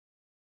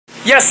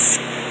Yes!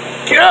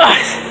 God!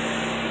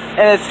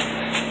 And it's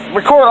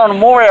recorded on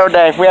Memorial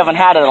Day. We haven't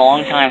had it in a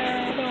long time.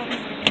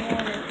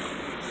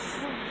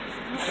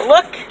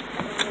 Look!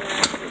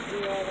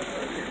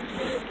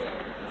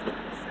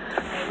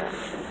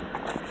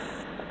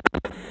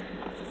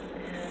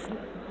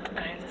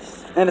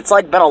 And it's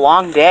like been a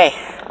long day.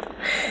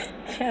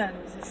 Yeah, it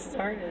just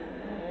started.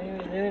 I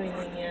didn't even do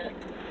anything yet.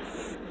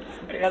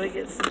 I gotta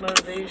get some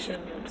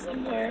motivation from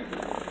somewhere.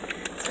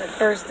 It's my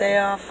first day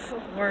off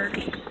of work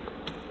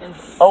in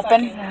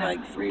Open?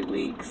 like 3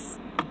 weeks.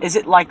 Is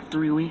it like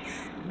 3 weeks?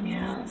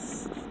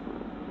 Yes.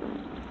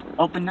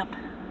 Open up.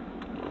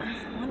 I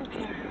don't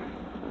care.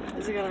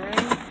 Is it gonna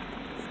rain?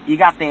 You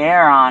got the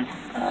air on.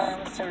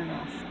 Let's turn it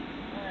off.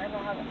 I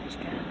don't have much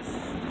gas.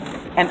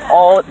 And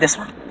all this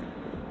one.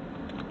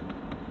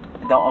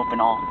 Don't open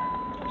all.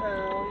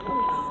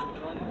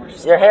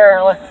 Your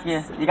hair, look.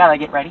 Yeah, you gotta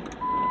get ready.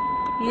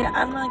 Yeah,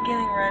 I'm not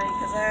getting ready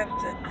because I have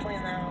to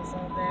clean the house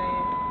all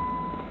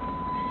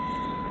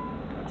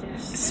day. Do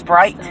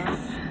Sprite.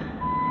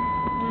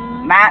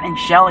 Matt and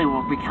Shelly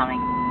will be coming.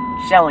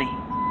 Shelly.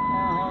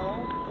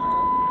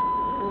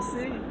 We'll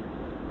see.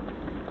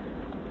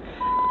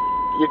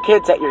 Your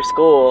kids at your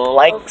school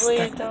likes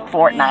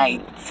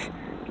Fortnite. Rain.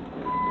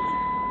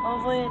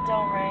 Hopefully it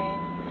don't rain.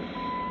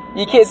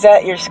 Your kids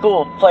at your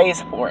school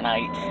plays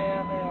Fortnite.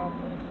 Yeah, they all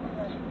play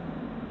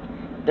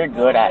Fortnite. They're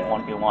good at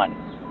 1v1.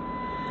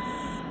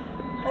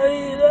 How do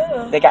you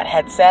know? They got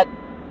headset.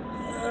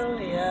 Oh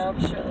yeah, I'm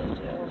sure they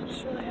do. I'm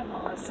sure they have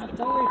all that stuff.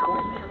 Don't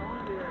record me. I don't want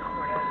to be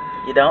recorded.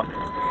 You don't?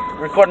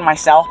 Recording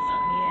myself.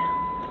 Yeah.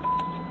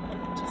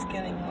 Just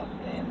getting up,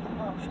 man. I'm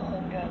not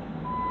feeling good.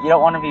 You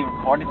don't want to be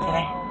recorded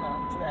today? No,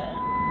 not today.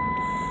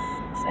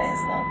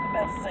 Today's not the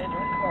best day to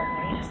record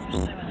me,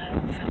 especially when I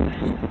don't feel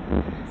good.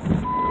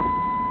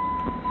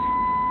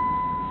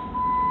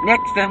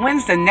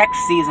 When's the next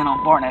season on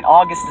Fortnite?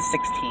 August the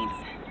 16th.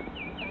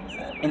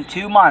 In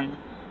 2 months.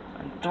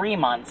 In 3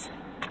 months.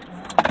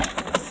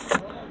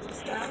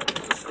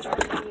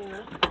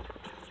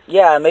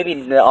 Yeah, maybe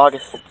in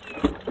August.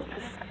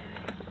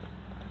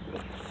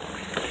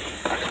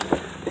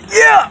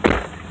 Yeah!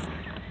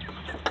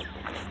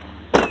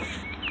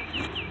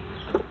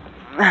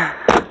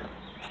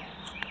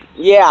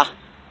 Yeah.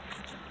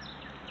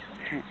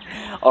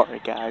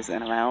 Alright guys,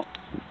 and I'm out.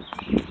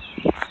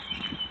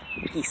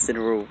 Peace and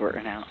Rover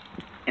and out.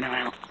 And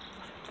I'm out.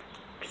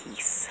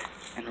 Peace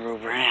and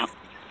Rover and out.